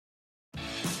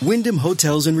Wyndham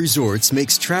Hotels and Resorts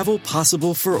makes travel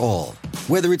possible for all.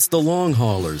 Whether it's the long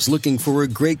haulers looking for a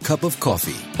great cup of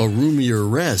coffee, a roomier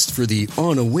rest for the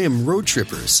on-a-whim road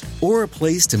trippers, or a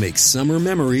place to make summer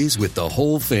memories with the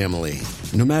whole family.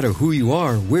 No matter who you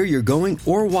are, where you're going,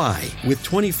 or why, with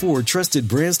 24 trusted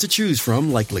brands to choose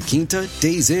from like La Quinta,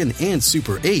 Days Inn, and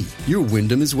Super 8, your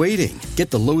Wyndham is waiting.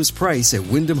 Get the lowest price at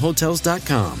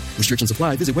WyndhamHotels.com. Restrictions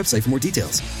apply. Visit website for more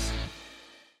details.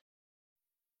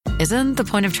 Isn't the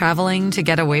point of traveling to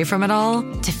get away from it all?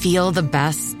 To feel the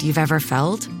best you've ever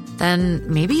felt? Then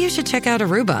maybe you should check out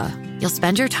Aruba. You'll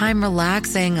spend your time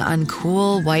relaxing on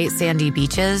cool, white, sandy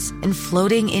beaches and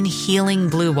floating in healing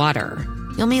blue water.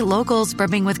 You'll meet locals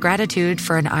brimming with gratitude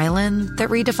for an island that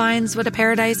redefines what a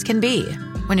paradise can be.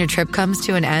 When your trip comes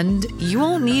to an end, you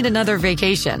won't need another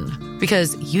vacation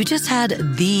because you just had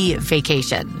the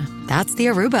vacation. That's the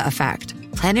Aruba effect.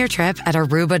 Plan your trip at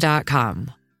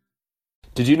Aruba.com.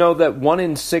 Did you know that 1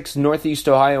 in 6 Northeast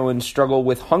Ohioans struggle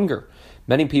with hunger?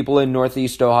 Many people in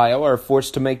Northeast Ohio are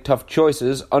forced to make tough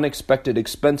choices. Unexpected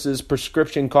expenses,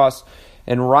 prescription costs,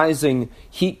 and rising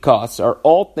heat costs are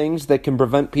all things that can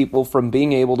prevent people from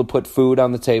being able to put food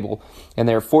on the table, and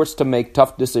they are forced to make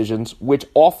tough decisions, which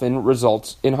often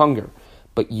results in hunger.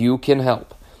 But you can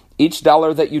help. Each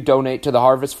dollar that you donate to the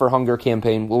Harvest for Hunger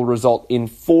campaign will result in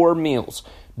 4 meals.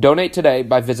 Donate today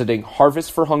by visiting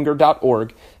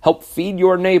harvestforhunger.org. Help feed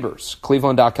your neighbors.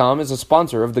 Cleveland.com is a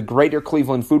sponsor of the Greater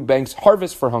Cleveland Food Bank's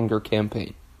Harvest for Hunger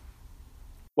campaign.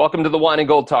 Welcome to the Wine and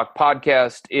Gold Talk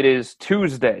podcast. It is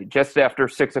Tuesday, just after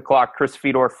 6 o'clock. Chris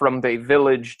Fedor from Bay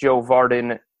Village, Joe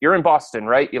Varden. You're in Boston,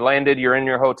 right? You landed, you're in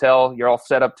your hotel, you're all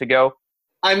set up to go?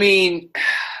 I mean,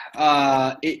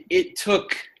 it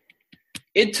took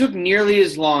nearly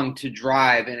as long to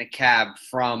drive in a cab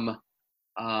from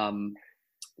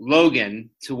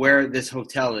Logan to where this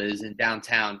hotel is in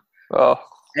downtown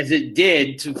as it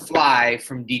did to fly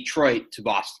from Detroit to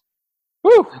Boston.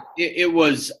 Woo. It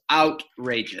was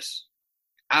outrageous.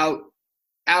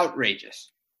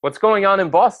 Outrageous. What's going on in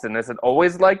Boston? Is it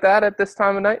always like that at this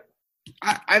time of night?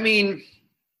 I mean,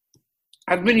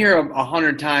 I've been here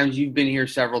 100 times. You've been here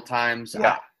several times.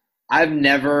 Yeah. I've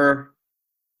never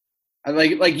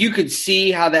like you could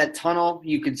see how that tunnel,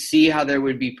 you could see how there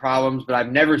would be problems, but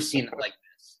I've never seen it like this.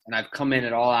 And I've come in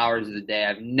at all hours of the day.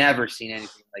 I've never seen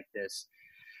anything like this.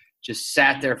 Just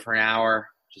sat there for an hour,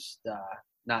 just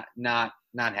not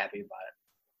happy about it.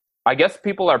 I guess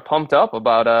people are pumped up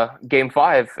about Game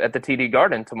 5 at the TD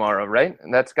Garden tomorrow, right?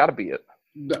 And that's got to be it.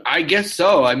 I guess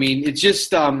so. I mean, it's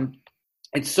just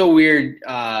it's so weird.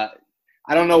 I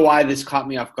don't know why this caught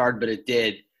me off guard, but it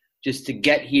did. Just to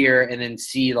get here and then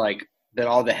see like that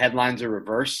all the headlines are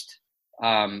reversed.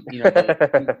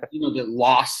 The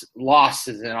loss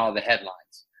is in all the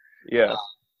headlines. Yeah.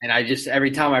 And I just, every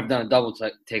time I've done a double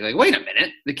take, like, wait a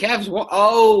minute, the Cavs won.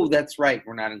 Oh, that's right.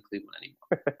 We're not in Cleveland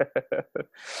anymore.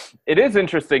 It is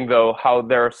interesting, though, how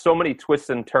there are so many twists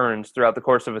and turns throughout the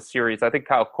course of a series. I think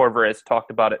Kyle Korver has talked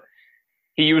about it.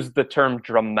 He used the term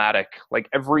dramatic. Like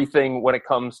everything when it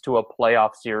comes to a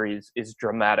playoff series is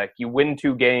dramatic. You win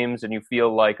 2 games and you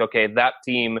feel like, okay, that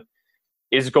team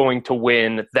is going to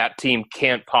win. That team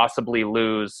can't possibly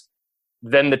lose.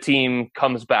 Then the team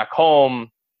comes back home,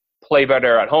 play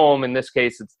better at home. In this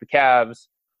case, it's the Cavs.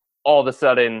 All of a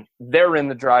sudden, they're in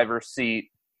the driver's seat.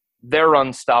 They're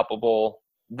unstoppable.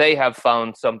 They have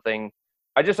found something.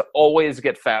 I just always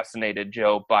get fascinated,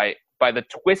 Joe, by the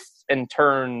twists and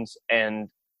turns and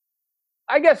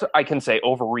I guess I can say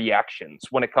overreactions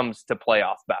when it comes to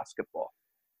playoff basketball.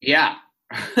 Yeah.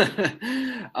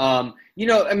 I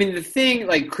mean, the thing,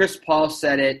 like Chris Paul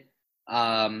said it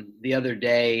the other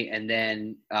day, and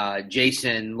then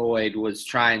Jason Lloyd was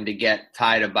trying to get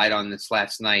Ty to bite on this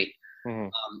last night. Mm-hmm.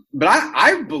 But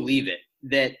I believe it,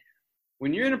 that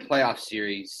when you're in a playoff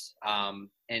series and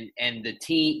the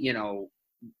team,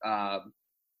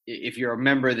 if you're a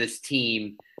member of this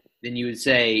team, then you would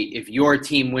say if your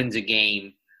team wins a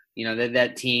game,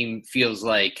 that team feels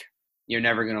like you're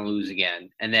never going to lose again.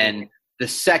 And then the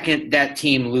second that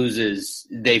team loses,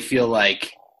 they feel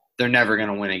like they're never going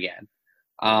to win again.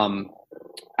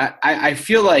 I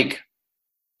feel like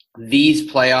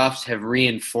these playoffs have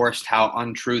reinforced how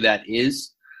untrue that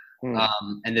is,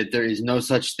 and that there is no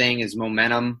such thing as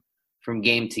momentum from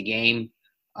game to game.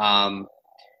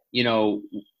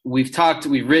 We've talked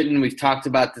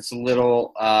about this a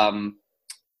little.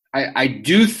 I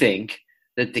do think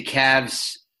that the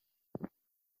Cavs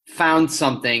found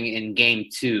something in Game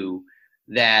 2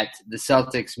 that the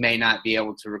Celtics may not be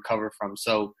able to recover from.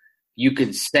 So you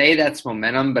could say that's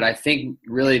momentum, but I think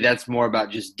really that's more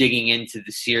about just digging into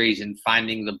the series and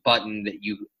finding the button that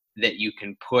you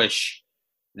can push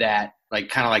that like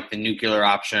kind of like the nuclear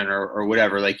option or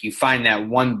whatever. Like you find that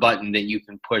one button that you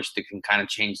can push that can kind of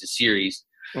change the series.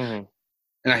 Mm-hmm.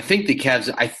 And I think the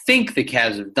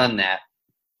Cavs have done that,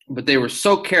 but they were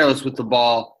so careless with the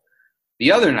ball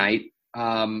the other night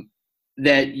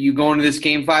that you go into this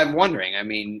game 5 wondering. I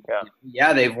mean,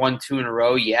 yeah, they've won 2 in a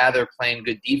row. Yeah, they're playing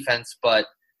good defense, but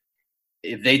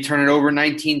if they turn it over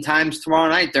 19 times tomorrow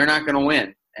night, they're not going to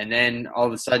win. And then all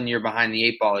of a sudden you're behind the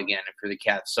 8 ball again for the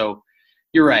Cavs. So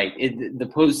you're right. The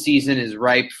postseason is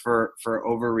ripe for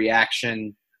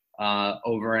overreaction,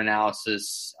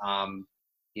 overanalysis.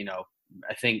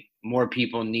 I think more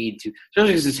people need to,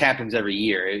 especially because this happens every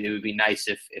year. It would be nice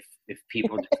if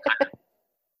people just kind of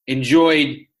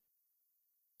enjoyed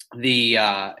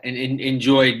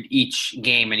enjoyed each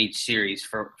game and each series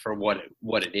for what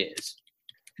it is.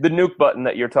 The nuke button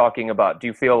that you're talking about, do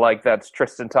you feel like that's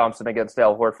Tristan Thompson against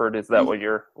Al Horford? Is that what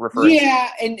you're referring to? Yeah,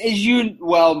 and as you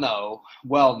well know,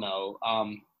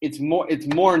 it's more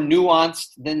nuanced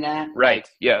than that. Right,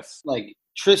 yes. Like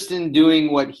Tristan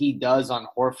doing what he does on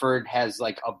Horford has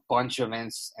like a bunch of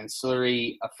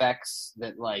ancillary effects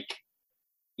that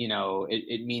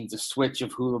it means a switch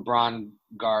of who LeBron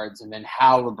guards and then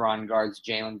how LeBron guards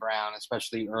Jaylen Brown,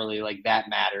 especially early, like that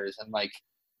matters. And like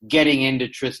getting into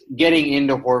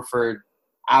Horford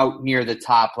out near the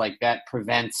top, like that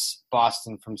prevents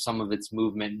Boston from some of its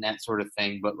movement and that sort of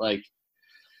thing. But like,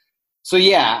 so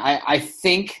yeah, I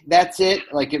think that's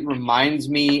it. Like it reminds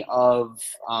me of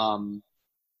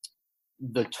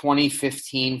the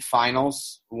 2015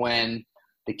 finals when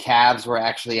the Cavs were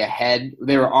actually ahead.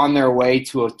 They were on their way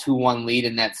to a 2-1 lead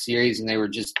in that series, and they were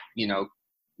just,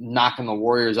 knocking the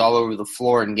Warriors all over the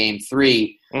floor in Game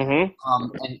 3.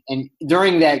 Mm-hmm. And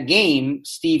during that game,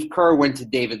 Steve Kerr went to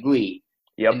David Lee.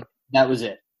 Yep. That was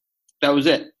it.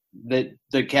 The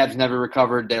Cavs never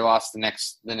recovered. They lost the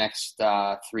next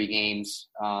 3 games,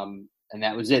 and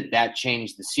that was it. That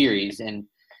changed the series. And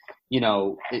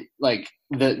the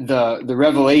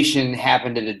revelation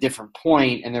happened at a different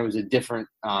point, and there was a different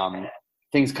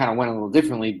things kind of went a little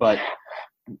differently. But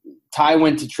Ty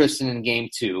went to Tristan in Game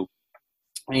 2,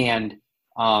 and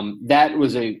that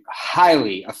was a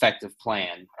highly effective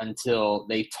plan until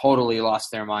they totally lost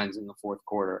their minds in the fourth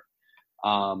quarter.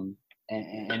 And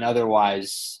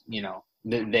otherwise,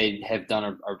 they have done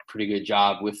a pretty good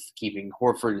job with keeping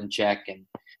Horford in check. And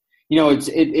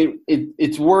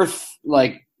it's worth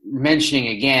like mentioning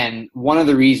again, one of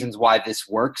the reasons why this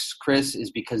works, Chris, is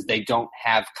because they don't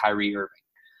have Kyrie Irving.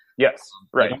 Yes,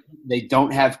 right. They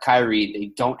don't have Kyrie.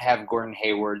 They don't have Gordon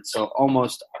Hayward. So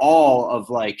almost all of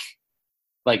like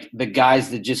the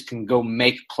guys that just can go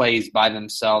make plays by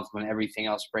themselves when everything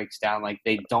else breaks down, like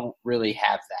they don't really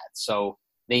have that. So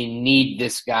they need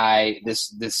this guy, this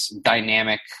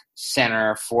dynamic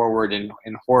center forward in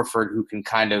Horford who can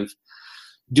kind of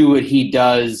do what he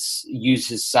does, use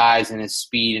his size and his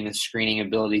speed and his screening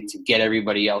ability to get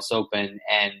everybody else open.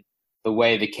 And the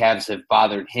way the Cavs have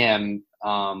bothered him,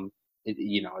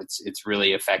 it's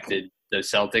really affected the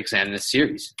Celtics and this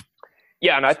series.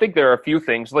 Yeah, and I think there are a few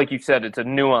things. Like you said, it's a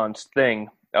nuanced thing.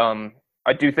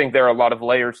 I do think there are a lot of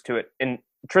layers to it. And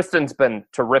Tristan's been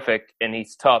terrific, and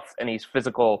he's tough, and he's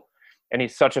physical, and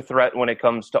he's such a threat when it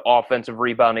comes to offensive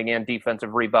rebounding and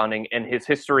defensive rebounding. And his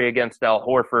history against Al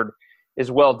Horford is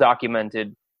well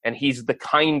documented, and he's the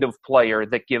kind of player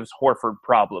that gives Horford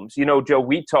problems. Joe,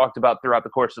 we talked about throughout the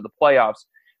course of the playoffs,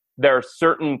 there are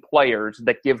certain players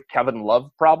that give Kevin Love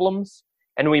problems,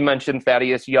 and we mentioned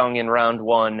Thaddeus Young in round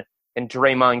 1 and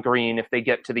Draymond Green if they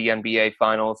get to the NBA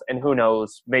Finals, and who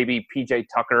knows, maybe PJ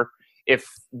Tucker if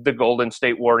the Golden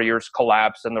State Warriors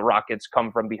collapse and the Rockets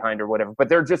come from behind or whatever. But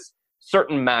they're just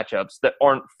certain matchups that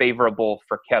aren't favorable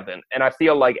for Kevin. And I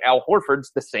feel like Al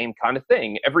Horford's the same kind of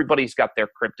thing. Everybody's got their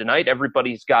kryptonite.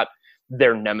 Everybody's got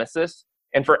their nemesis.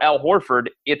 And for Al Horford,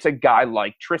 it's a guy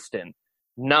like Tristan.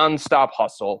 Nonstop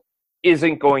hustle,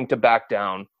 isn't going to back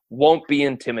down, won't be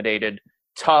intimidated,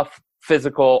 tough,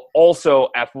 physical, also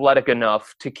athletic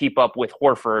enough to keep up with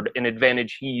Horford, an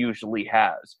advantage he usually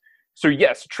has. So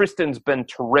yes, Tristan's been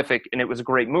terrific, and it was a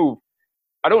great move.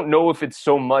 I don't know if it's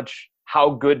so much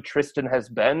how good Tristan has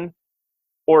been,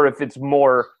 or if it's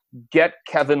more get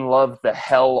Kevin Love the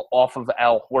hell off of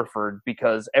Al Horford,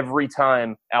 because every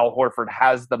time Al Horford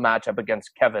has the matchup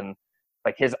against Kevin,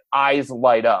 like his eyes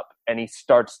light up and he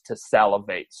starts to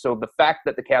salivate. So the fact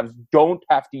that the Cavs don't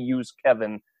have to use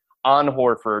Kevin on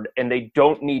Horford and they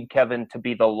don't need Kevin to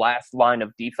be the last line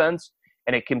of defense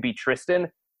and it can be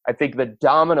Tristan, I think the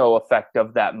domino effect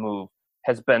of that move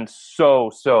has been so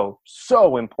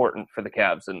important for the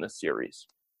Cavs in this series.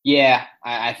 Yeah,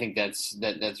 I think that's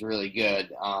really good.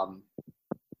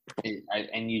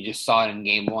 and you just saw it in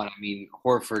game one. I mean,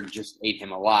 Horford just ate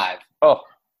him alive. Oh,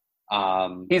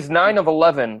 he's 9 of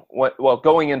 11. Well,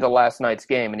 going into last night's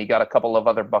game, and he got a couple of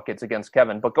other buckets against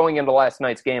Kevin. But going into last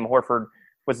night's game, Horford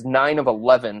was 9 of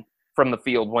 11 from the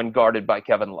field when guarded by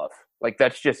Kevin Love. Like,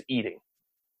 that's just eating.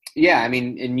 Yeah, I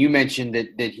mean, and you mentioned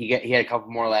that he had a couple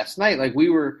more last night. Like, we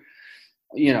were,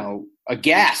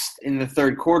 aghast in the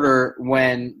third quarter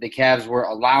when the Cavs were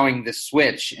allowing the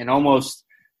switch, and almost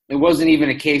it wasn't even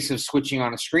a case of switching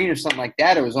on a screen or something like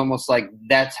that. It was almost like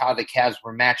that's how the Cavs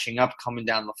were matching up coming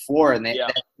down the floor, and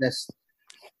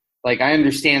like, I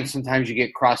understand sometimes you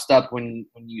get crossed up when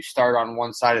you start on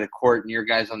one side of the court and your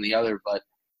guy's on the other, but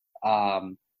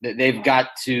they've got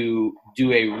to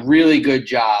do a really good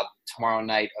job tomorrow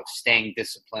night of staying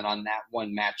disciplined on that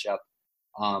one matchup.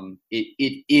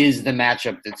 It is the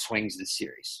matchup that swings the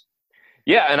series.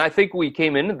 Yeah, and I think we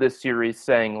came into this series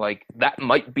saying, like, that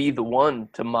might be the one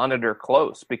to monitor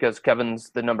close because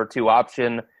Kevin's the number 2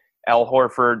 option. Al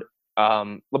Horford,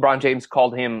 LeBron James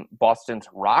called him Boston's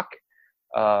rock.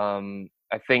 I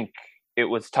think it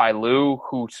was Ty Lue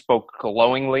who spoke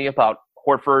glowingly about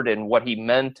Horford and what he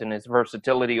meant and his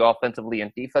versatility offensively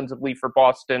and defensively for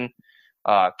Boston.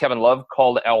 Kevin Love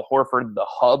called Al Horford the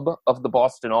hub of the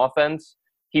Boston offense.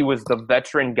 He was the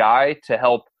veteran guy to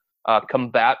help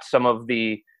combat some of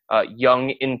the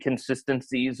young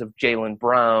inconsistencies of Jaylen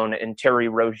Brown and Terry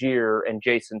Rozier and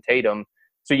Jason Tatum.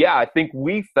 So, yeah, I think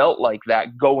we felt like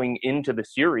that going into the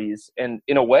series. And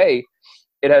in a way,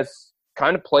 it has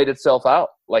kind of played itself out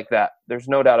like that. There's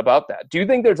no doubt about that. Do you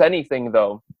think there's anything,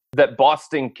 though, that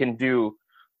Boston can do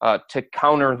to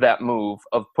counter that move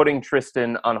of putting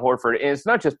Tristan on Horford? And it's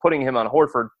not just putting him on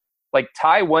Horford. Like,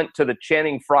 Ty went to the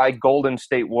Channing Frye Golden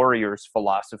State Warriors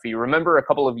philosophy. Remember a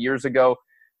couple of years ago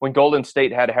when Golden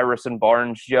State had Harrison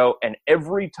Barnes, Joe, and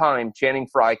every time Channing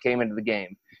Frye came into the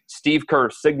game, Steve Kerr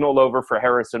signaled over for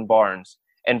Harrison Barnes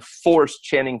and forced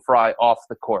Channing Frye off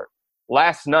the court.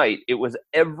 Last night, it was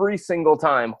every single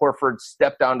time Horford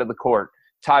stepped onto the court,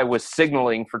 Ty was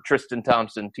signaling for Tristan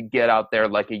Thompson to get out there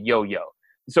like a yo-yo.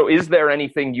 So is there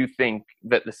anything you think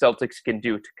that the Celtics can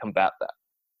do to combat that?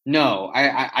 No,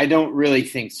 I don't really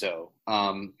think so.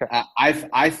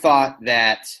 I thought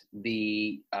that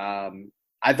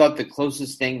I thought the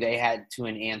closest thing they had to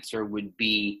an answer would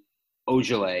be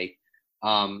Ojale,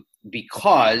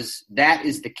 because that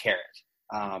is the carrot.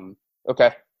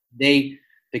 Okay. The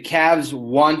Cavs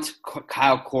want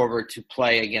Kyle Korver to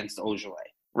play against Ojale.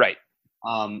 Right.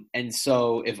 And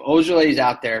so if Ojale is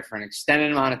out there for an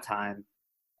extended amount of time,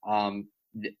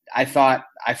 I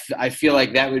feel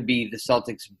like that would be the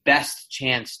Celtics' best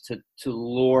chance to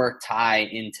lure Ty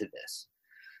into this,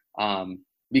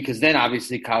 because then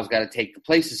obviously Kyle's got to take the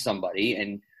place of somebody,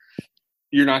 and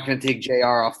you're not going to take JR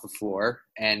off the floor,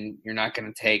 and you're not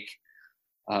going to take.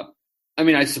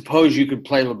 I suppose you could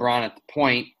play LeBron at the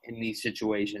point in these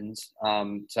situations,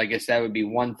 so I guess that would be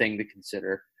one thing to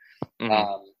consider,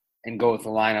 and go with the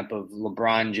lineup of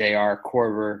LeBron, JR,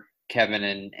 Korver, Kevin,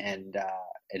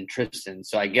 and Tristan.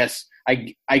 So I guess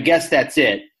that's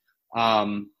it.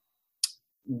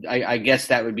 I guess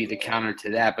that would be the counter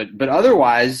to that. But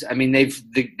otherwise, I mean,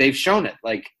 they've shown it.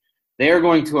 Like, they are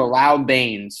going to allow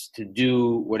Baines to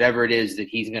do whatever it is that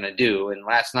he's going to do. And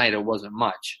last night it wasn't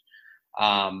much.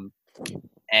 And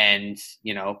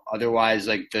otherwise,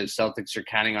 like, the Celtics are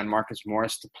counting on Marcus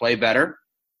Morris to play better,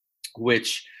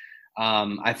 which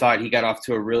I thought he got off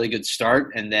to a really good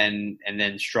start and then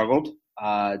struggled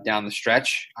down the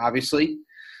stretch, obviously.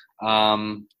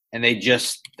 And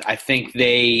I think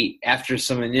after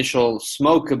some initial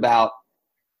smoke about,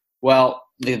 well,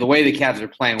 the way the Cavs are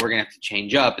playing, we're going to have to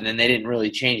change up. And then they didn't really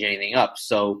change anything up.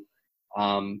 So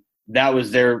that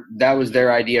was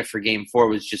their idea for Game 4,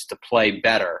 was just to play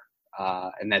better.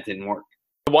 And that didn't work.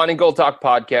 The Wine and Gold Talk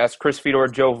podcast, Chris Fedor,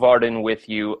 Joe Varden with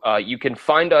you. You can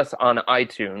find us on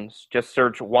iTunes. Just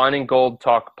search Wine and Gold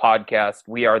Talk podcast.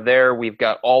 We are there. We've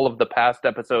got all of the past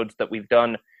episodes that we've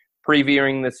done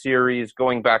previewing the series,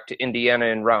 going back to Indiana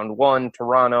in round 1,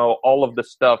 Toronto, all of the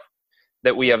stuff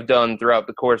that we have done throughout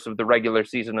the course of the regular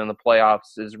season and the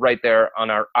playoffs is right there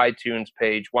on our iTunes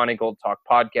page, Wine and Gold Talk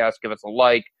podcast. Give us a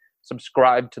like,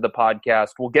 subscribe to the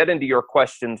podcast. We'll get into your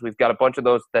questions. We've got a bunch of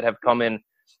those that have come in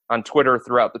on Twitter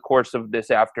throughout the course of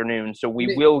this afternoon, so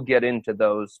we will get into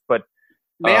those. But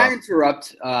may I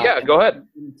interrupt? Yeah, go ahead.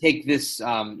 Take this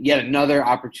yet another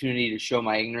opportunity to show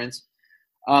my ignorance.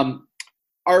 You're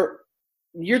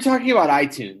talking about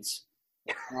iTunes?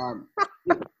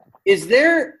 Is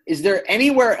there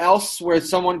anywhere else where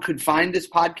someone could find this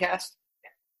podcast?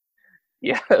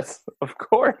 Yes, of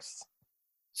course.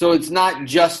 So it's not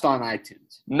just on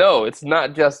iTunes? No, it's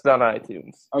not just on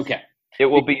iTunes. Okay. It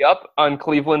will be up on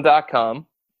Cleveland.com.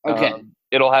 Okay.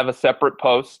 It'll have a separate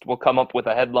post. We'll come up with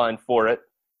a headline for it.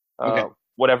 Okay.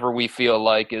 Whatever we feel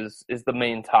like is the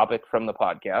main topic from the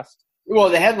podcast. Well,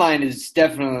 the headline is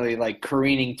definitely like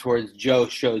careening towards Joe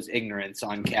shows ignorance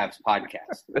on Cavs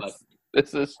podcast.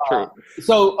 This is true.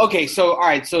 So all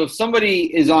right. So if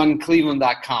somebody is on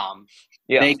Cleveland.com,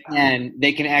 they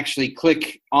can actually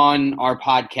click on our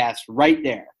podcast right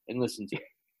there and listen to it.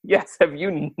 Yes. Have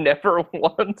you never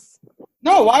once?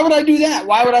 No. Why would I do that?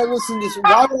 Why would I listen to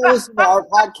our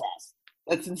podcast?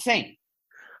 That's insane.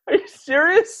 Are you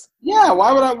serious? Yeah.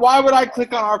 Why would I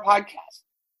click on our podcast?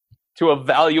 To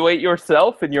evaluate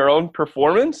yourself and your own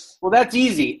performance? Well, that's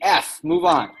easy. Move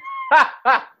on.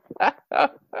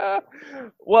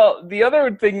 Well, the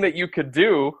other thing that you could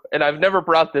do, and I've never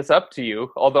brought this up to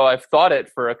you, although I've thought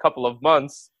it for a couple of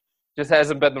months, just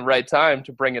hasn't been the right time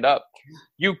to bring it up.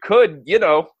 You could,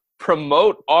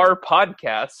 promote our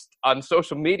podcast on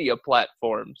social media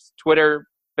platforms, Twitter,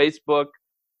 Facebook,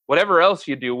 whatever else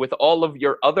you do with all of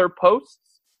your other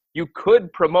posts. You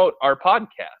could promote our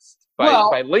podcast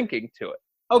by linking to it.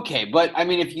 Okay, but I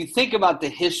mean, if you think about the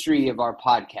history of our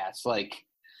podcast, like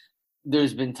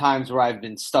there's been times where I've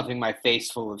been stuffing my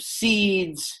face full of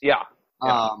seeds. Yeah.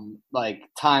 Like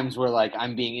times where like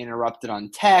I'm being interrupted on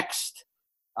text.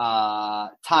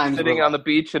 Times sitting on the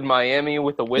beach in Miami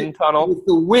with the wind tunnel. With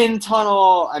the wind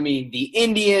tunnel. I mean, the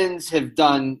Indians have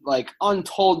done like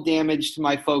untold damage to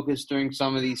my focus during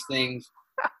some of these things.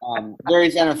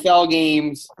 Various NFL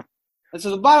games. And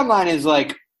so the bottom line is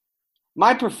like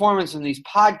my performance in these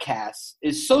podcasts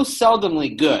is so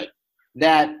seldomly good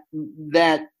that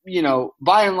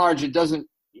by and large it doesn't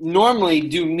normally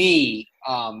do me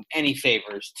any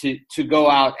favors to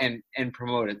go out and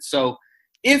promote it. So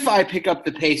if I pick up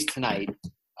the pace tonight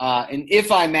and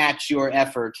if I match your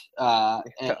effort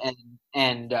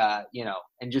and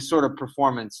just sort of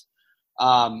performance,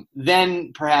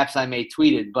 then perhaps I may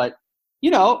tweet it. But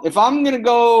if I'm going to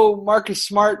go Marcus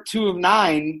Smart 2 of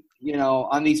 9,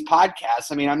 on these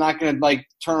podcasts, I mean, I'm not going to like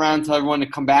turn around and tell everyone to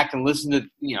come back and listen to,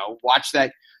 watch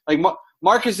that. Like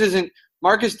Marcus didn't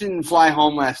fly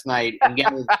home last night and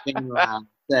get his thing around and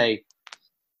say,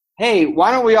 hey, why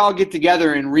don't we all get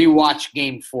together and rewatch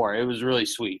Game 4? It was really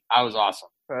sweet. I was awesome.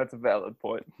 That's a valid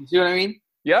point. You see what I mean?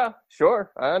 Yeah,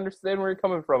 sure. I understand where you're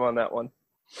coming from on that one.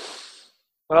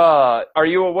 Are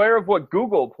you aware of what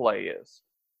Google Play is?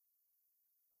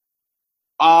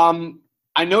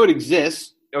 I know it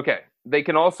exists. Okay. They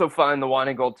can also find the Wine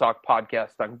and Gold Talk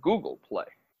podcast on Google Play.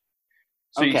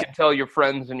 So you can tell your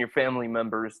friends and your family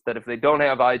members that if they don't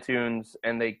have iTunes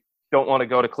and they don't want to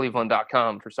go to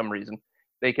Cleveland.com for some reason,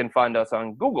 they can find us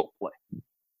on Google Play.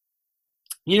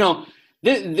 There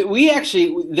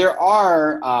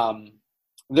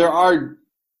are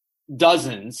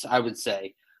dozens, I would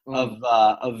say, of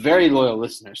very loyal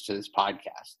listeners to this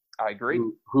podcast. I agree.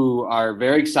 Who are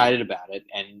very excited about it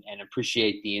and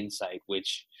appreciate the insight,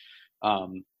 which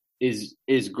is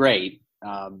great.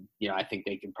 I think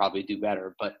they can probably do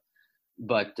better, but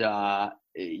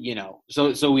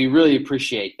so we really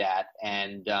appreciate that,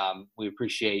 and we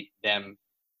appreciate them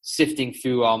sifting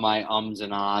through all my ums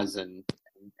and ahs and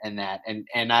that,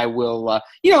 and I will,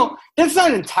 that's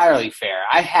not entirely fair.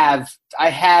 I have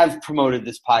promoted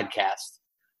this podcast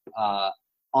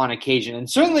on occasion, and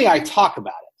certainly I talk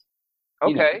about it.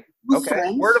 Okay.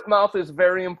 Okay. Word of mouth is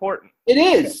very important. It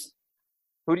is.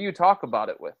 Who do you talk about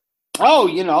it with? Oh,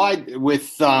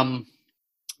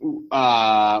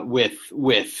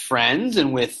 with friends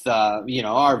and with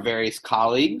our various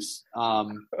colleagues. A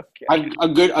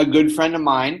good friend of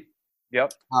mine.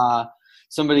 Yep.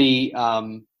 Somebody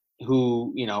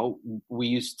who we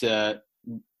used to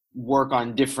work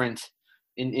on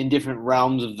in different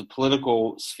realms of the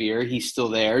political sphere. He's still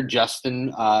there.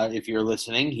 Justin, if you're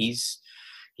listening,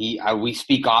 we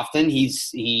speak often.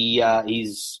 He's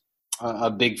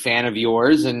a big fan of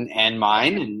yours and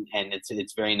mine, and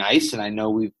it's very nice. And I know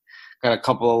we've got a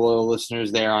couple of little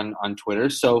listeners there on Twitter.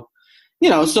 So,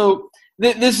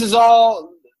 this is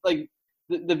all like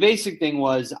the basic thing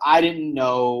was I didn't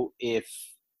know if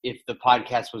the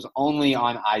podcast was only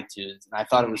on iTunes, and I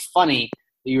thought it was funny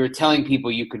that you were telling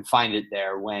people you could find it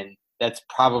there when that's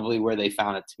probably where they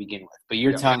found it to begin with. But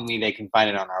you're telling me they can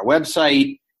find it on our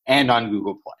website and on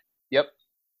Google Play. Yep.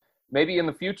 Maybe in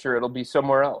the future it'll be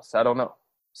somewhere else. I don't know.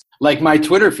 Like my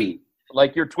Twitter feed.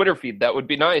 Like your Twitter feed. That would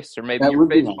be nice. Or maybe your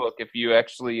Facebook if you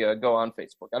actually go on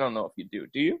Facebook. I don't know if you do.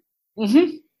 Do you?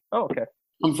 Mm-hmm. Oh, okay.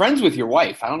 I'm friends with your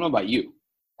wife. I don't know about you.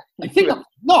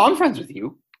 I'm friends with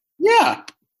you. Yeah.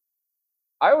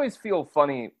 I always feel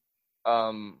funny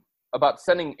about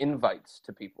sending invites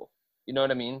to people. You know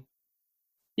what I mean?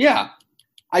 Yeah.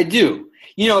 I do.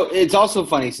 It's also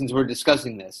funny since we're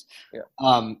discussing this. Yeah.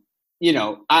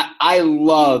 I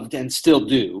loved and still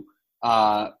do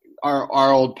our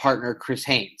old partner Chris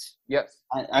Haynes. Yes.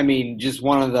 I mean, just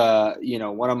one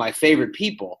of my favorite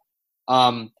people.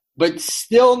 But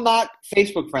still not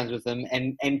Facebook friends with him,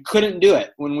 and couldn't do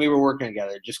it when we were working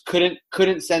together. Just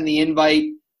couldn't send the invite.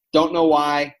 Don't know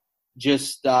why.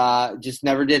 Just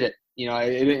never did it. You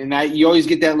always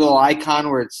get that little icon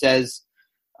where it says,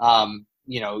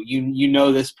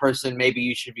 this person, maybe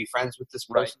you should be friends with this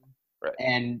person. Right.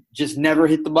 And just never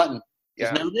hit the button.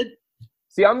 Just never did.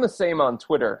 See, I'm the same on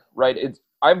Twitter, right?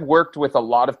 I've worked with a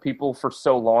lot of people for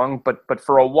so long, but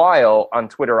for a while on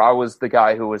Twitter, I was the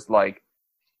guy who was like,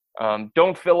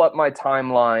 don't fill up my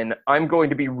timeline. I'm going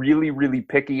to be really, really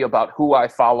picky about who I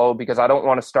follow because I don't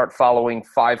want to start following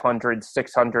 500,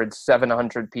 600,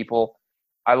 700 people.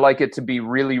 I like it to be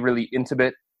really, really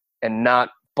intimate and not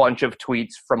bunch of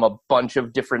tweets from a bunch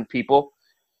of different people.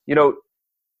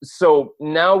 So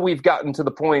now we've gotten to the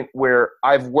point where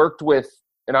I've worked with,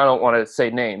 and I don't want to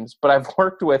say names, but I've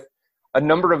worked with a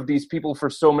number of these people for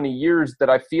so many years that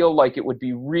I feel like it would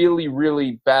be really,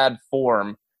 really bad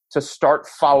form to start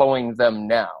following them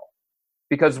now.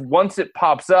 Because once it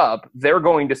pops up, they're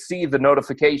going to see the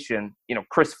notification,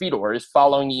 Chris Fedor is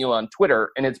following you on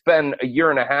Twitter, and it's been a year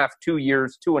and a half, 2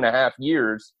 years, 2.5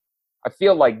 years. I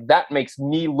feel like that makes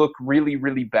me look really,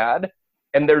 really bad.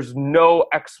 And there's no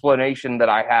explanation that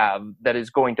I have that is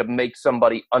going to make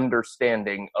somebody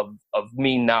understanding of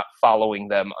me not following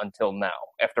them until now,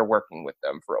 after working with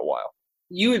them for a while.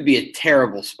 You would be a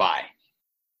terrible spy.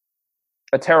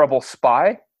 A terrible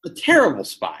spy? A terrible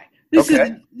spy. This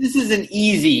isn't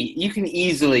easy. You can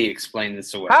easily explain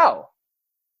this away. How?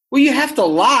 Well, you have to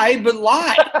lie, but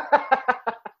lie.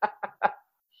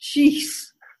 Jeez.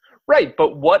 Right,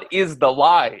 but what is the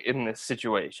lie in this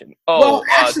situation?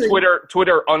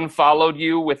 Twitter unfollowed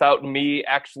you without me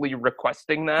actually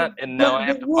requesting that, and now I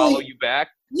have to follow you back?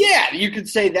 Yeah, you could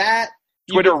say that.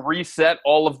 Twitter reset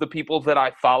all of the people that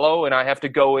I follow, and I have to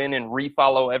go in and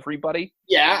refollow everybody?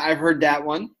 Yeah, I've heard that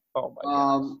one. Oh, my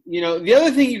God. The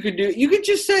other thing you could do, you could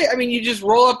just say, you just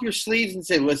roll up your sleeves and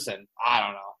say, listen, I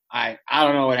don't know. I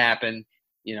don't know what happened.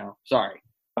 Sorry.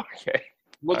 Okay.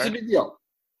 What's the big deal?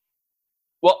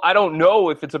 Well, I don't know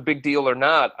if it's a big deal or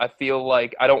not. I feel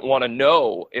like I don't want to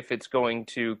know if it's going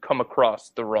to come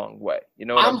across the wrong way. You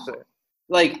know what I'm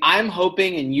saying? I'm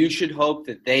hoping, and you should hope,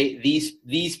 that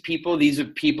these are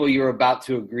people you're about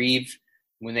to aggrieve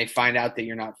when they find out that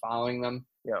you're not following them.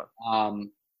 Yeah.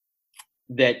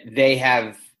 That they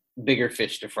have bigger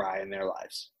fish to fry in their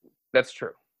lives. That's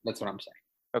true. That's what I'm saying.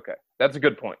 Okay. That's a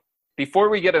good point. Before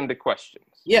we get into questions.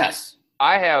 Yes.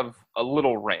 I have a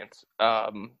little rant.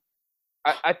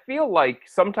 I feel like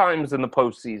sometimes in the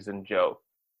postseason, Joe,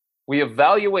 we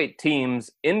evaluate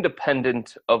teams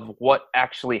independent of what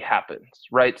actually happens,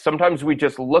 right? Sometimes we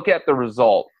just look at the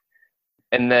result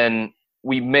and then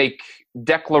we make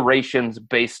declarations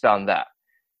based on that.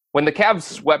 When the Cavs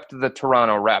swept the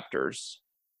Toronto Raptors,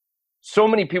 so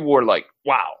many people were like,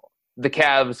 wow, the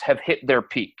Cavs have hit their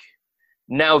peak.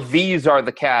 Now these are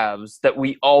the Cavs that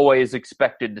we always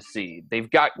expected to see.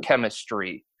 They've got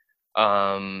chemistry.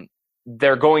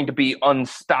 They're going to be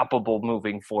unstoppable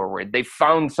moving forward. They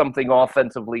found something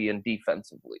offensively and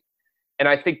defensively. And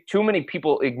I think too many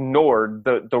people ignored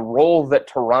the role that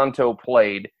Toronto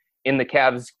played in the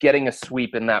Cavs getting a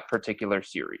sweep in that particular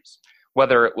series.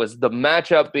 Whether it was the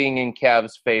matchup being in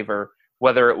Cavs' favor,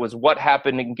 whether it was what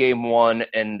happened in Game 1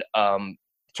 and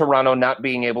Toronto not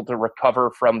being able to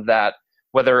recover from that,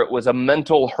 whether it was a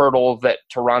mental hurdle that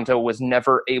Toronto was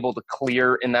never able to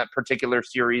clear in that particular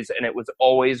series, and it was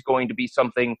always going to be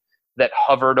something that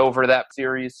hovered over that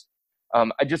series.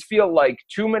 I just feel like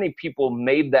too many people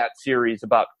made that series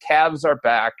about Cavs are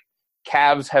back,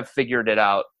 Cavs have figured it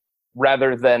out,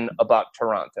 rather than about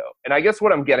Toronto. And I guess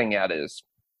what I'm getting at is,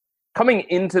 coming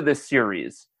into this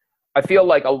series, I feel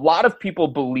like a lot of people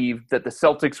believed that the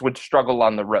Celtics would struggle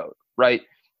on the road, right?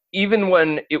 Even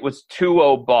when it was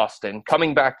 2-0 Boston,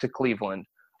 coming back to Cleveland,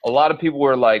 a lot of people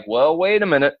were like, well, wait a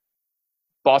minute.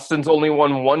 Boston's only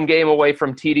won one game away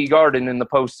from TD Garden in the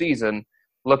postseason.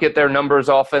 Look at their numbers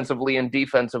offensively and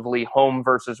defensively, home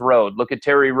versus road. Look at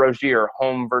Terry Rozier,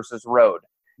 home versus road.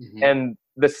 Mm-hmm. And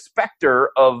the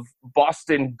specter of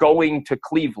Boston going to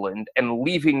Cleveland and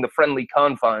leaving the friendly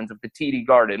confines of the TD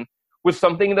Garden was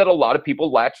something that a lot of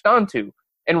people latched onto,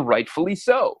 and rightfully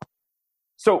so.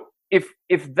 So if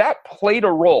that played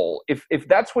a role, if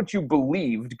that's what you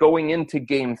believed going into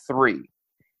Game 3,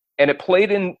 and it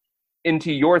played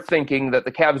into your thinking that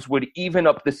the Cavs would even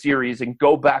up the series and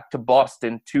go back to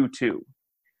Boston 2-2,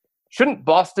 shouldn't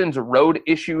Boston's road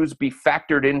issues be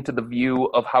factored into the view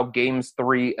of how games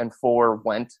 3 and 4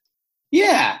 went?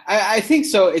 Yeah, I think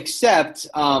so, except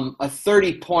a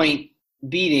 30-point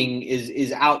beating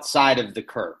is outside of the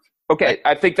curve. Okay, right?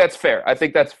 I think that's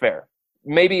fair.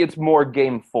 Maybe it's more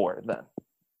game 4 then.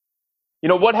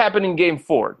 What happened in game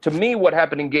 4? To me, what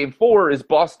happened in game 4 is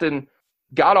Boston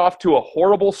got off to a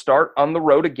horrible start on the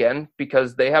road again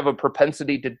because they have a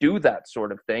propensity to do that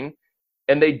sort of thing.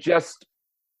 And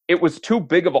it was too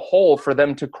big of a hole for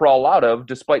them to crawl out of,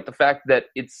 despite the fact that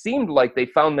it seemed like they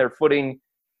found their footing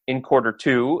in quarter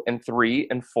 2 and 3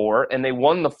 and 4, and they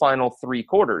won the final 3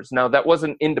 quarters. Now, that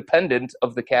wasn't independent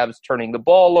of the Cavs turning the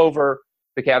ball over,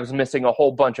 the Cavs missing a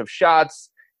whole bunch of shots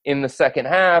in the second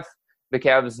half, the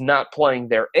Cavs not playing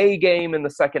their A game in the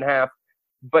second half.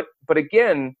 But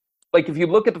again, like if you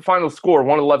look at the final score,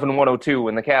 111-102,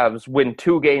 and the Cavs win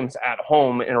 2 games at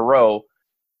home in a row,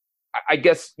 I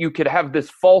guess you could have this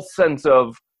false sense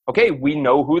of, okay, we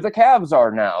know who the Cavs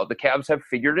are now. The Cavs have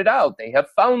figured it out. They have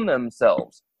found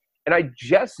themselves. And I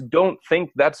just don't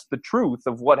think that's the truth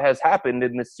of what has happened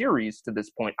in this series to this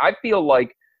point. I feel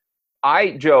like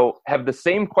Joe, have the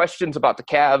same questions about the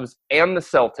Cavs and the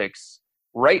Celtics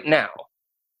right now.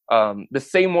 The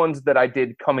same ones that I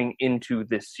did coming into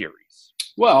this series.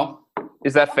 Well,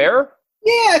 is that fair?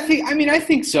 Yeah, I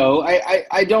think so.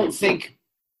 I don't think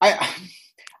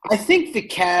I think the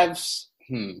Cavs,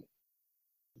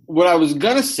 what I was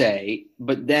going to say,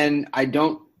 but then I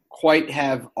don't quite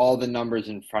have all the numbers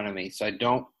in front of me, so I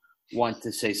don't want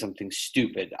to say something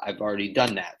stupid. I've already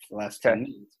done that for the last 10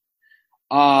 minutes.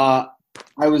 I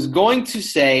was going to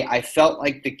say I felt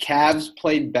like the Cavs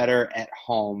played better at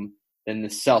home than the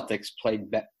Celtics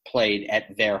played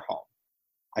at their home.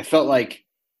 I felt like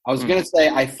I was going to say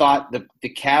I thought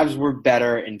the Cavs were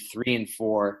better in 3 and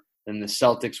 4 than the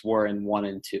Celtics were in 1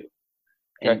 and 2.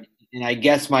 And I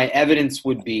guess my evidence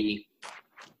would be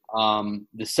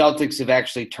the Celtics have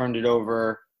actually turned it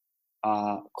over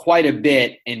quite a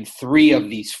bit in 3 of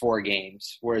these 4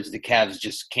 games, whereas the Cavs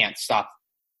just can't stop.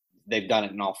 They've done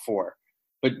it in all 4.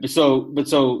 But so the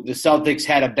Celtics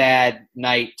had a bad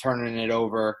night turning it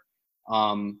over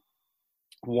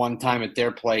one time at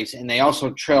their place, and they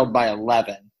also trailed by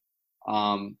 11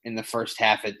 in the first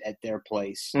half at their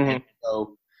place. Mm-hmm. And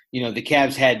so, the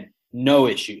Cavs had no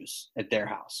issues at their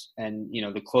house. And,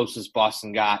 the closest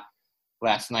Boston got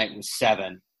last night was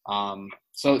 7.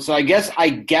 So I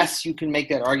guess you can make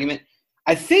that argument.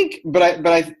 I think,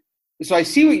 so I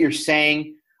see what you're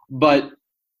saying, but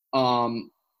and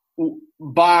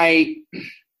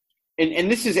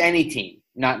this is any team,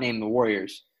 not named the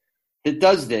Warriors, that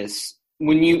does this.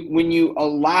 When you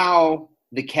allow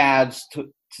the Cavs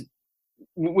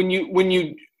when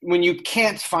you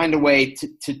can't find a way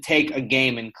to take a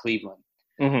game in Cleveland,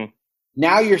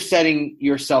 now you're setting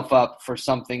yourself up for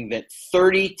something that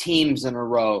 30 teams in a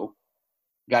row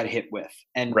got hit with.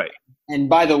 And and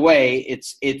by the way,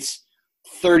 it's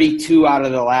 32 out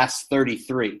of the last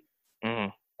 33.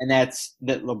 And that's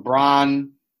that LeBron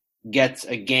gets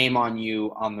a game on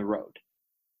you on the road.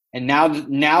 And now the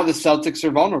Celtics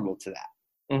are vulnerable to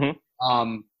that.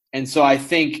 And so I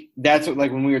think that's what,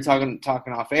 like when we were talking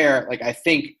off air, like I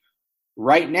think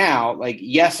right now, like,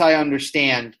 yes, I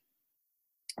understand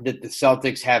that the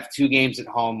Celtics have 2 games at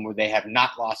home where they have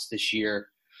not lost this year.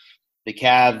 The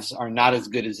Cavs are not as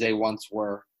good as they once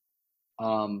were.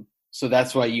 So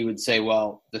that's why you would say,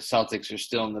 well, the Celtics are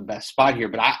still in the best spot here.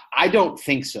 But I don't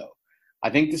think so. I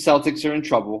think the Celtics are in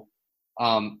trouble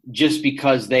just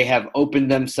because they have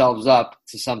opened themselves up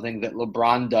to something that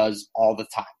LeBron does all the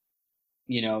time.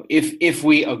 If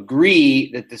we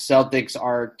agree that the Celtics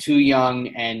are too young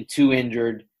and too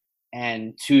injured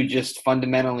and too just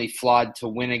fundamentally flawed to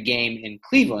win a game in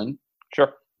Cleveland,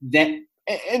 sure, then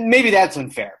and maybe that's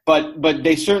unfair, but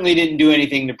they certainly didn't do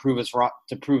anything to prove us wrong,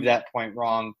 to prove that point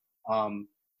wrong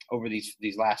over these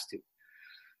last 2.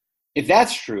 If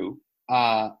that's true,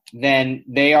 then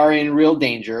they are in real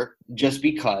danger just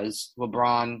because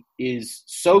LeBron is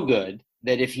so good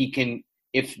that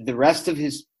if the rest of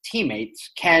his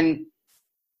teammates can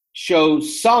show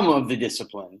some of the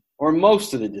discipline or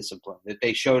most of the discipline that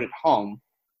they showed at home,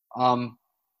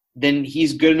 then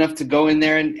he's good enough to go in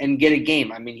there and get a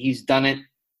game. I mean, he's done it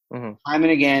time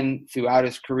and again throughout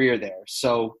his career there.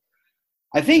 So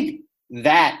I think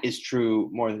that is true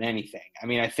more than anything. I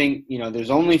mean, I think, there's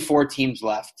only 4 teams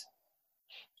left.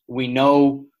 We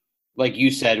know, like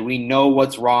you said, we know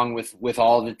what's wrong with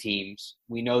all the teams.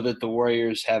 We know that the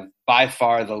Warriors have by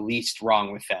far the least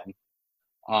wrong with them.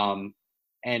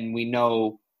 And we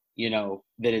know,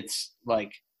 that it's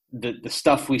like the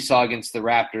stuff we saw against the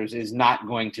Raptors is not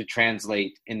going to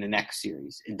translate in the next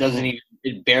series. It doesn't even,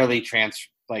 it barely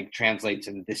translates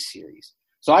in this series.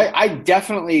 So I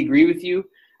definitely agree with you.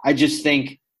 I just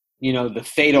think, the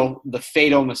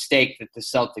fatal mistake that the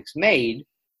Celtics made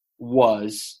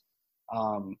was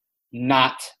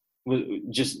not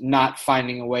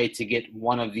finding a way to get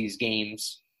one of these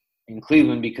games in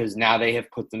Cleveland, because now they have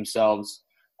put themselves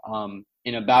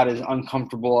in about as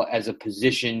uncomfortable as a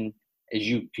position as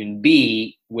you can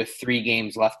be with 3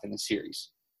 games left in the series.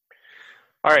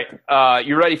 All right.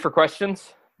 You ready for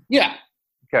questions? Yeah.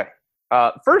 Okay.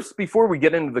 First, before we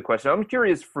get into the question, I'm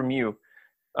curious from you.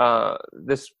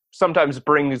 This sometimes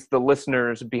brings the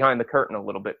listeners behind the curtain a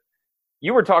little bit.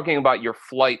 You were talking about your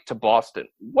flight to Boston.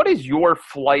 What is your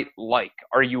flight like?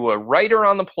 Are you a writer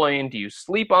on the plane? Do you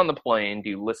sleep on the plane? Do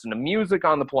you listen to music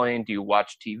on the plane? Do you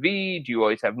watch TV? Do you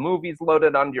always have movies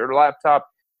loaded onto your laptop?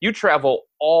 You travel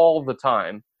all the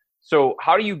time. So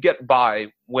how do you get by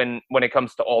when it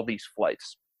comes to all these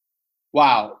flights?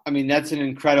 Wow. I mean, that's an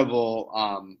incredible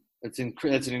that's an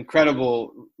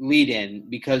incredible lead in,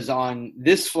 because on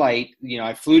this flight,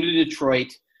 I flew to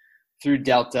Detroit through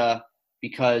Delta,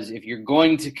 because if you're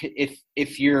going to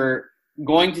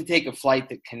take a flight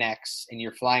that connects and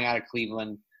you're flying out of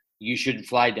Cleveland, you should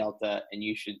fly Delta and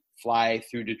you should fly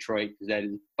through Detroit, because that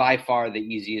is by far the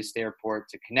easiest airport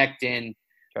to connect in.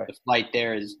 Okay. The flight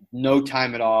there is no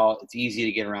time at all. It's easy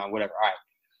to get around, whatever. All right.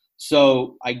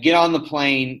 So I get on the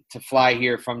plane to fly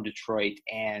here from Detroit,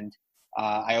 and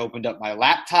I opened up my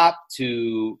laptop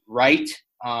to write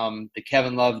the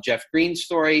Kevin Love, Jeff Green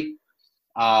story.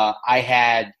 I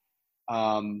had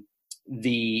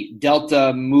the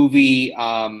Delta movie,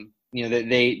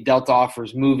 Delta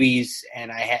offers movies,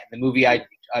 and I had the movie I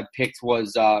picked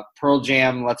was Pearl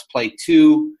Jam Let's Play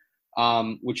 2,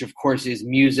 which of course is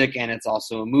music, and it's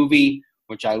also a movie,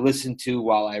 which I listened to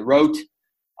while I wrote.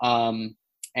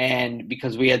 And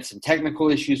because we had some technical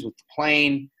issues with the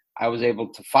plane, I was able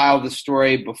to file the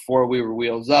story before we were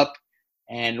wheels up.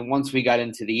 And once we got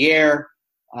into the air,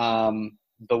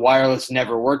 the wireless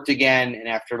never worked again. And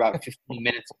after about 15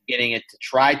 minutes of getting it to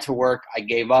try to work, I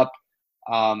gave up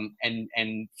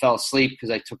and fell asleep because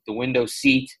I took the window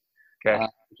seat. Okay. I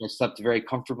slept very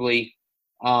comfortably.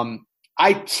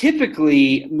 I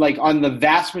typically, on the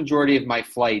vast majority of my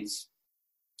flights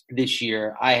this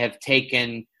year, I have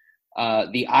taken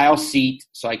the aisle seat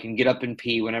so I can get up and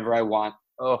pee whenever I want.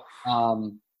 Oh.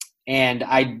 And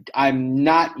I'm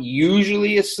not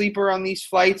usually a sleeper on these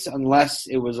flights unless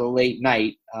it was a late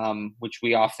night, which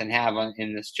we often have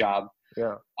in this job.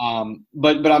 Yeah.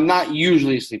 But I'm not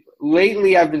usually a sleeper.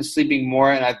 Lately, I've been sleeping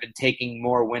more, and I've been taking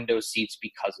more window seats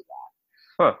because of that.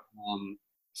 Huh.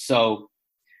 So,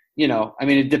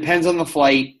 it depends on the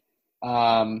flight.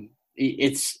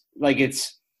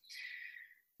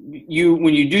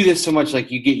 When you do this so much,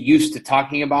 you get used to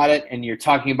talking about it, and you're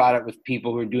talking about it with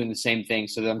people who are doing the same thing.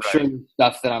 So I'm sure there's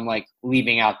stuff that I'm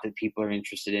leaving out that people are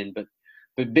interested in, but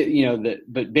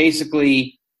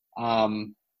basically,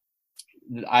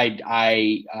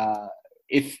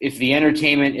 if the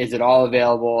entertainment is at all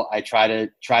available, I try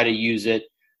to use it.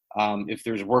 If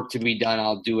there's work to be done,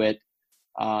 I'll do it.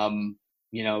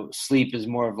 Sleep is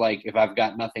more of if I've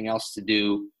got nothing else to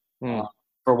do.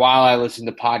 For a while, I listen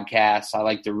to podcasts. I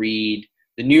like to read.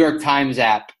 The New York Times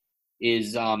app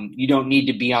is you don't need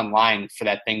to be online for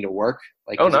that thing to work.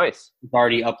 Nice. It's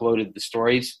already uploaded the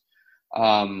stories.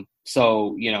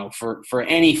 So, for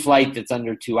any flight that's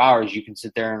under 2 hours, you can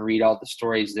sit there and read all the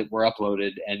stories that were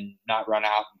uploaded and not run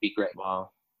out and be great. Wow.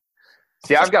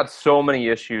 See, I've got so many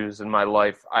issues in my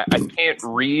life. I can't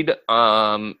read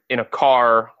in a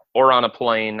car or on a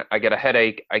plane. I get a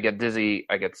headache. I get dizzy.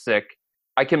 I get sick.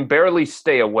 I can barely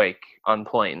stay awake on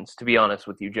planes, to be honest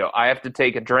with you, Joe. I have to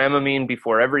take a Dramamine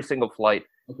before every single flight.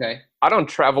 Okay. I don't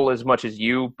travel as much as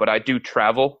you, but I do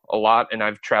travel a lot, and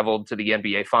I've traveled to the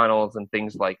NBA Finals and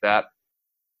things like that.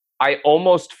 I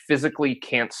almost physically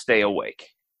can't stay awake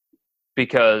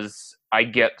because I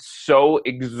get so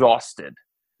exhausted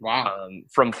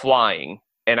from flying,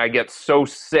 and I get so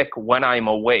sick when I'm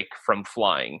awake from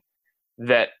flying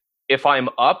that if I'm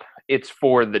up, it's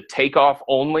for the takeoff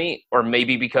only, or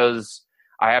maybe because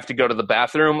I have to go to the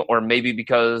bathroom, or maybe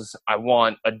because I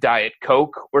want a Diet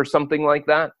Coke or something like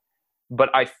that. But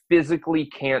I physically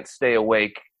can't stay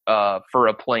awake for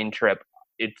a plane trip.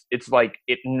 It's like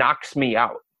it knocks me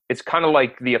out. It's kind of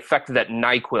like the effect that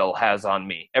NyQuil has on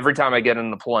me. Every time I get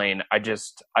in the plane, I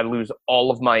lose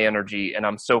all of my energy, and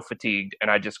I'm so fatigued,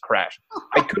 and I just crash.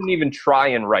 I couldn't even try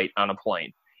and write on a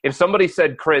plane. If somebody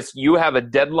said, Chris, you have a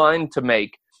deadline to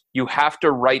make, you have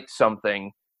to write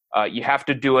something, you have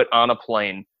to do it on a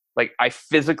plane, Like, I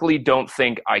physically don't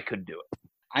think I could do it.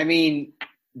 I mean,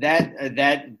 that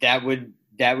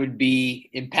would be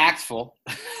impactful.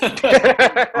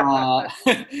 I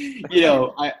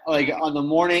like on the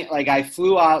morning, like I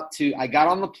got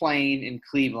on the plane in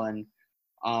Cleveland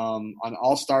on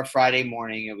All-Star Friday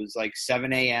morning. It was like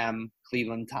 7 a.m.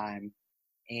 Cleveland time.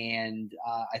 And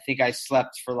I think I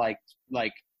slept for like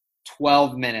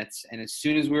 12 minutes. And as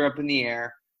soon as we were up in the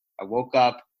air, I woke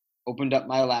up, opened up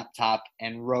my laptop,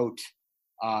 and wrote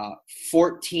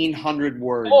 1,400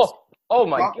 words. Oh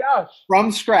my gosh!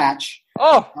 From scratch.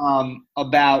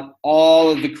 About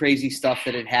all of the crazy stuff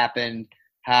that had happened,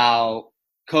 how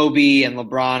Kobe and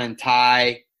LeBron and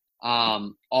Ty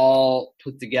all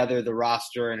put together the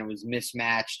roster and it was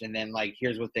mismatched, and then like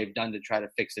here's what they've done to try to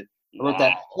fix it. I wrote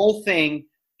that whole thing.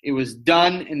 It was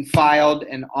done and filed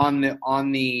and on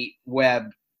the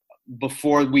web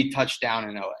before we touched down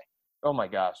in LA. Oh my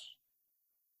gosh.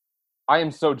 I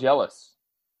am so jealous.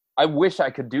 I wish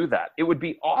I could do that. It would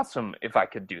be awesome if I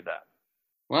could do that.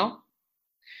 Well,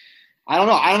 I don't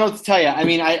know. I don't know what to tell you. I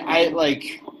mean, I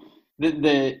like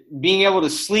the being able to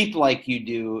sleep like you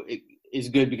do is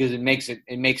good because it makes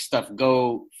stuff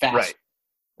go fast.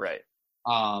 Right.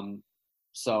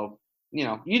 So,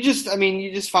 you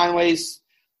just find ways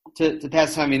to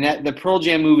pass time. I mean, the Pearl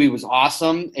Jam movie was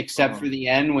awesome, except for the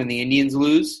end when the Indians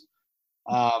lose.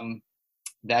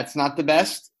 That's not the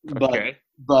best, but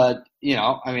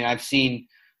I mean, I've seen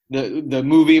the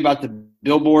movie about the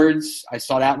billboards. I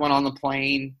saw that one on the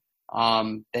plane.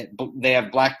 They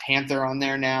have Black Panther on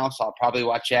there now, so I'll probably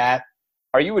watch that.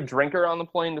 Are you a drinker on the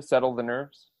plane to settle the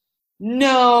nerves?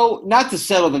 No, not to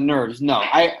settle the nerves. No,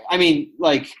 I mean,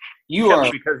 like you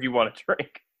are because you want to drink.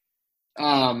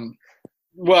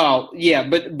 Well, yeah,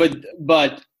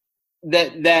 but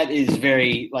that is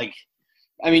very like,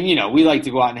 I mean, we like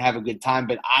to go out and have a good time,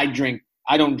 but I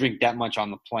don't drink that much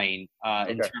on the plane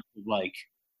in terms of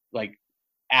like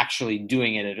actually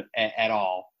doing it at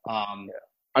all. I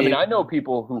mean, I know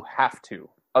people who have to,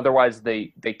 otherwise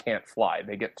they can't fly.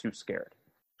 They get too scared.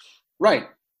 Right.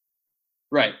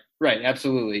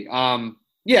 Absolutely.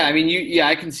 Yeah, I mean,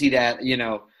 I can see that,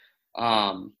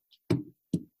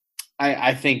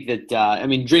 I think that, I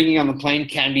mean, drinking on the plane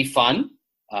can be fun.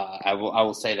 I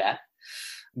will say that,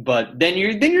 but then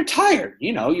you're tired,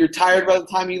 you're tired by the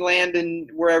time you land and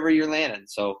wherever you're landing.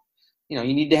 So, you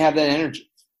need to have that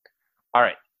energy. All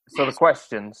right. So the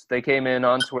questions, they came in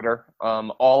on Twitter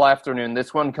all afternoon.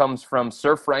 This one comes from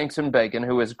Sir Franks and Bacon,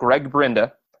 who is Greg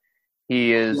Brinda.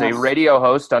 He is a radio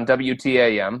host on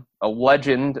WTAM, a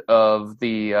legend of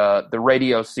the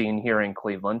radio scene here in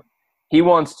Cleveland. He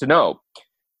wants to know,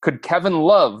 could Kevin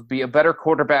Love be a better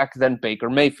quarterback than Baker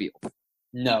Mayfield?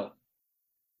 No.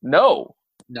 No?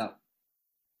 No.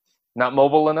 Not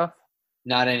mobile enough?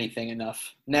 Not anything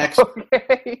enough. Next.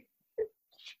 Okay.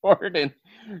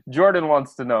 Jordan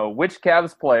wants to know, which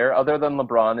Cavs player, other than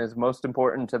LeBron, is most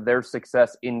important to their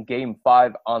success in Game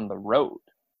 5 on the road?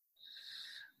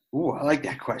 Ooh, I like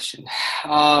that question.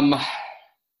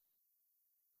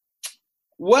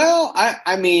 Well,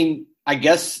 I mean, I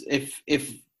guess if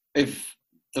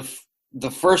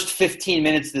the first 15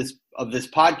 minutes of this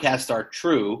podcast are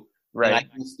true, right, I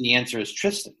guess the answer is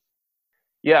Tristan.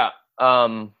 Yeah,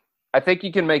 I think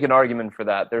you can make an argument for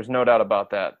that. There's no doubt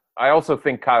about that. I also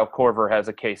think Kyle Korver has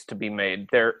a case to be made.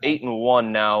 They're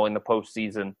 8-1 now in the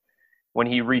postseason when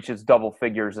he reaches double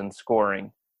figures in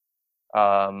scoring.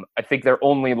 I think their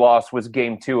only loss was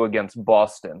Game 2 against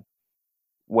Boston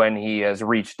when he has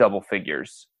reached double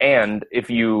figures. And if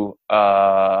you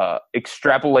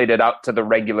extrapolate it out to the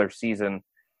regular season,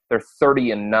 they're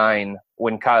 30-9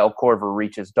 when Kyle Korver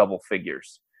reaches double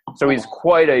figures. So he's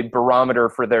quite a barometer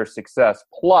for their success.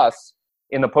 Plus,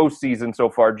 in the postseason so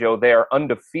far, Joe, they are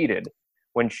undefeated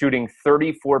when shooting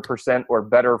 34% or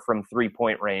better from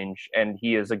three-point range, and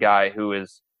he is a guy who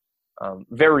is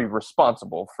very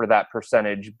responsible for that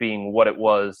percentage being what it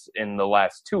was in the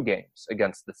last two games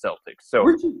against the Celtics. So,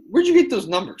 where'd you get those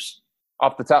numbers?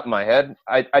 Off the top of my head,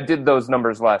 I did those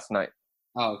numbers last night.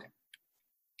 Oh, okay.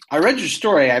 I read your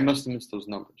story. I must have missed those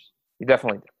numbers. You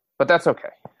definitely did, but that's okay.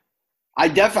 I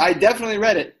definitely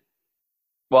read it.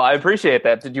 Well, I appreciate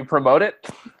that. Did you promote it?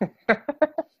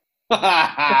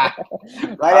 right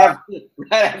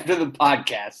after the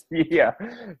podcast. Yeah.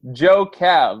 Joe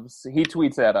Cavs, he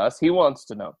tweets at us. He wants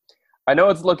to know, I know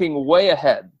it's looking way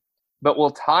ahead, but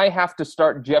will Ty have to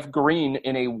start Jeff Green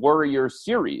in a Warriors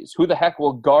series? Who the heck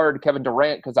will guard Kevin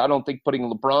Durant? Because I don't think putting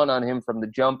LeBron on him from the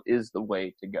jump is the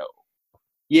way to go.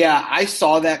 Yeah, I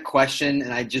saw that question,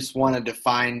 and I just wanted to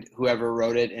find whoever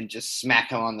wrote it and just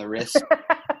smack him on the wrist.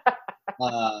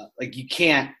 Like you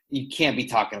can't be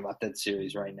talking about that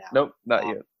series right now. Nope, not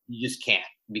yet. You just can't,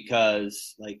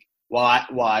 because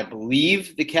while I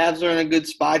believe the Cavs are in a good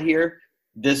spot here,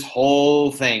 this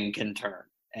whole thing can turn,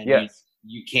 and yes.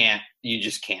 you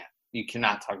just can't. You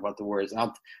cannot talk about the Warriors.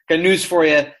 I've got news for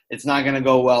you. It's not going to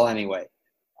go well anyway.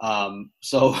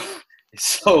 So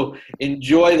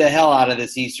enjoy the hell out of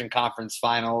this Eastern Conference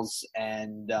Finals,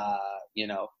 and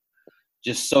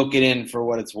just soak it in for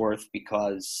what it's worth,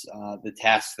 because the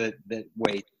task that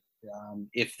wait,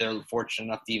 if they're fortunate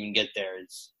enough to even get there,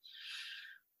 is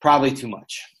probably too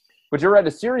much. But you're right,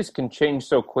 a series can change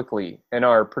so quickly, and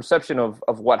our perception of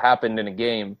what happened in a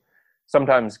game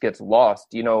sometimes gets lost.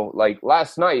 Like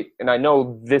last night, and I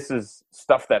know this is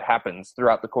stuff that happens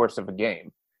throughout the course of a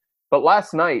game, but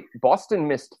last night, Boston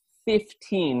missed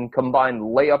 15 combined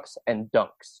layups and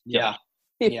dunks. Yeah.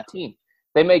 15. Yeah.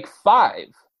 They make 5,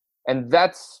 and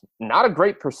that's not a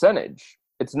great percentage.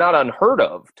 It's not unheard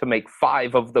of to make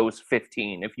 5 of those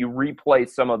 15 if you replay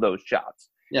some of those shots.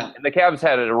 Yeah. And the Cavs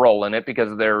had a role in it because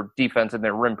of their defense and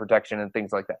their rim protection and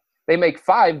things like that. They make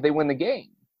 5, they win the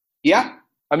game. Yeah.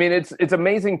 I mean, it's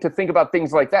amazing to think about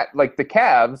things like that. Like the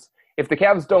Cavs, if the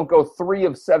Cavs don't go 3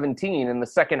 of 17 in the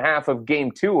second half of Game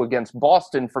 2 against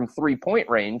Boston from 3-point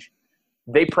range,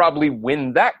 they probably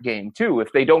win that game too.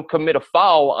 If they don't commit a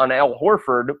foul on Al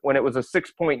Horford when it was a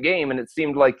 6-point game and it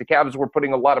seemed like the Cavs were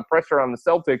putting a lot of pressure on the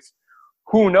Celtics,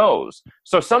 who knows?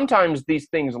 So sometimes these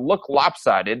things look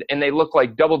lopsided and they look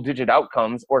like double-digit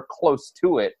outcomes or close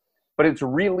to it, but it's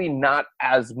really not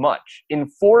as much. In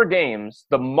 4 games,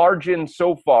 the margin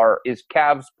so far is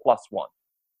Cavs +1.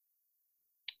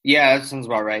 Yeah, that sounds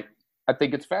about right. I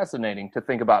think it's fascinating to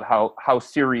think about how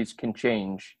series can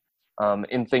change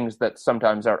in things that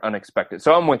sometimes are unexpected.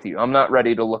 So I'm with you. I'm not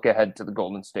ready to look ahead to the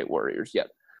Golden State Warriors yet.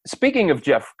 Speaking of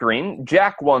Jeff Green,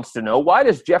 Jack wants to know, why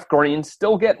does Jeff Green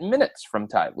still get minutes from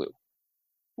Ty Lue?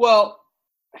 Well,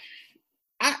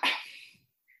 I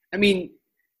mean,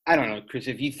 I don't know, Chris,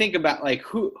 if you think about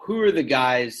who are the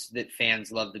guys that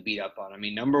fans love to beat up on? I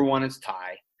mean, number 1 is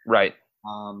Ty. Right.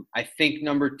 I think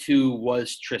number 2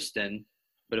 was Tristan,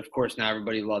 but of course now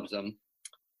everybody loves him.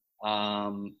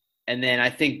 And then I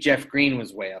think Jeff Green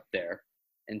was way up there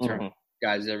in terms of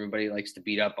guys that everybody likes to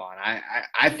beat up on.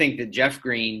 I think that Jeff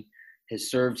Green has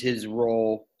served his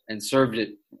role and served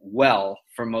it well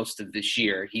for most of this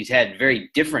year. He's had very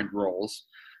different roles.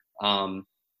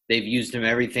 They've used him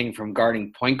everything from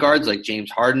guarding point guards like James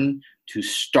Harden to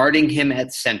starting him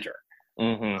at center.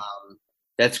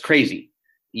 That's crazy.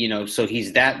 So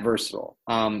he's that versatile.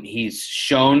 He's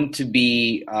shown to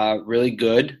be really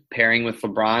good pairing with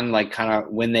LeBron, kind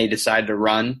of when they decide to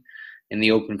run in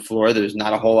the open floor. There's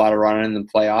not a whole lot of running in the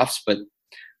playoffs, but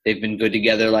they've been good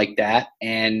together like that.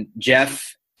 And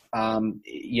Jeff,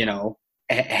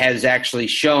 has actually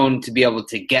shown to be able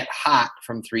to get hot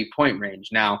from 3-point range.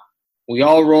 Now, we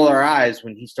all roll our eyes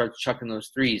when he starts chucking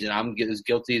those threes, and I'm as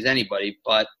guilty as anybody,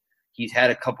 but he's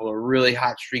had a couple of really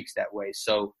hot streaks that way.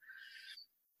 So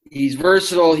he's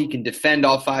versatile. He can defend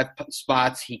all 5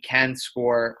 spots. He can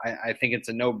score. I think it's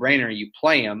a no-brainer. You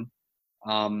play him.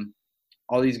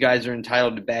 All these guys are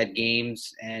entitled to bad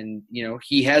games, and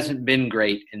he hasn't been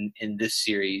great in this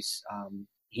series.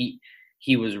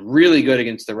 He was really good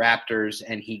against the Raptors,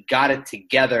 and he got it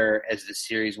together as the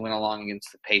series went along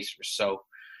against the Pacers. So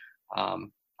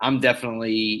I'm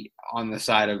definitely on the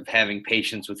side of having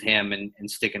patience with him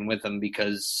and sticking with him,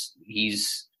 because he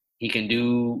can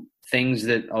do things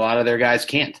that a lot of their guys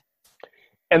can't.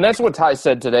 And that's what Ty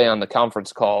said today on the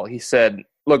conference call. He said,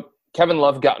 look, Kevin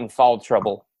Love got in foul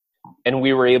trouble, and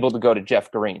we were able to go to Jeff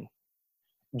Green.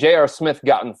 J.R. Smith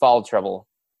got in foul trouble,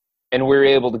 and we were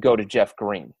able to go to Jeff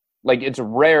Green. It's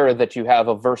rare that you have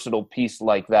a versatile piece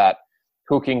like that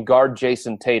who can guard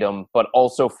Jason Tatum, but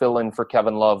also fill in for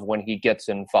Kevin Love when he gets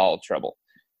in foul trouble.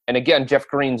 And again, Jeff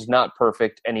Green's not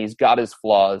perfect, and he's got his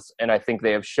flaws, and I think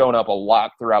they have shown up a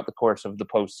lot throughout the course of the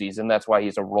postseason. That's why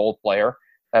he's a role player.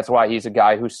 That's why he's a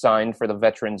guy who signed for the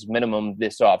veterans minimum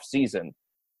this offseason.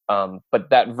 But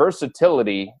that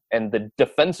versatility and the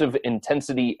defensive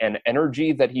intensity and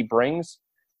energy that he brings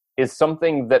is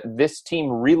something that this team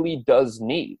really does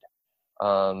need.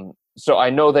 So I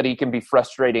know that he can be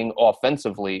frustrating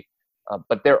offensively,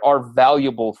 but there are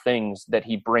valuable things that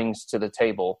he brings to the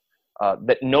table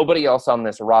that nobody else on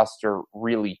this roster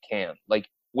really can.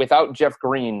 Without Jeff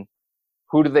Green,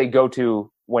 who do they go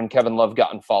to when Kevin Love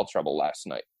got in foul trouble last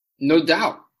night? No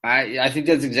doubt. I think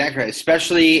that's exactly right,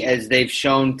 especially as they've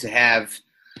shown to have,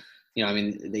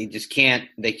 they just can't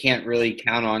really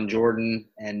count on Jordan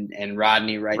and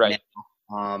Rodney right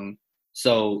now.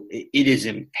 So it is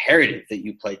imperative that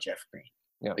you play Jeff Green.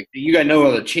 Yeah. You got no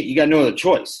other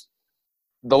choice.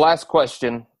 the last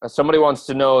question. Somebody wants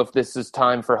to know if this is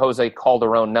time for Jose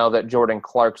Calderon now that Jordan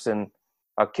Clarkson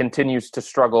continues to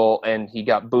struggle and he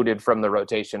got booted from the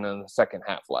rotation in the second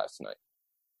half last night.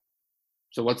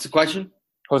 So what's the question?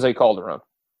 Jose Calderon.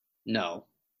 No,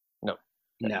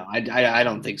 I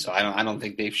don't think so. I don't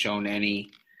think they've shown any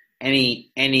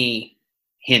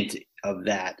hint of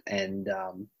that. And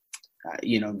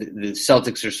the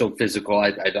Celtics are so physical.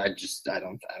 I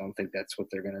don't think that's what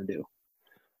they're gonna do.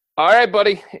 All right,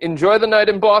 buddy. Enjoy the night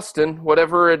in Boston,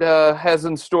 whatever it has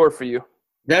in store for you.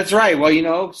 That's right.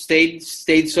 Well, stayed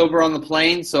sober on the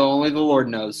plane, so only the Lord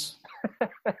knows.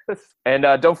 And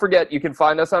don't forget, you can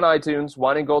find us on iTunes,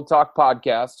 Wine and Gold Talk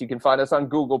Podcast. You can find us on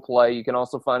Google Play. You can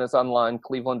also find us online,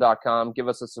 cleveland.com. Give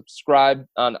us a subscribe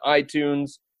on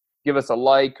iTunes. Give us a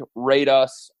like, rate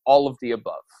us, all of the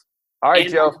above. All right,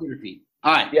 and Joe.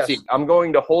 All right. Yes, I'm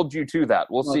going to hold you to that.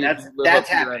 We'll see. That's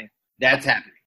happening. That's happening.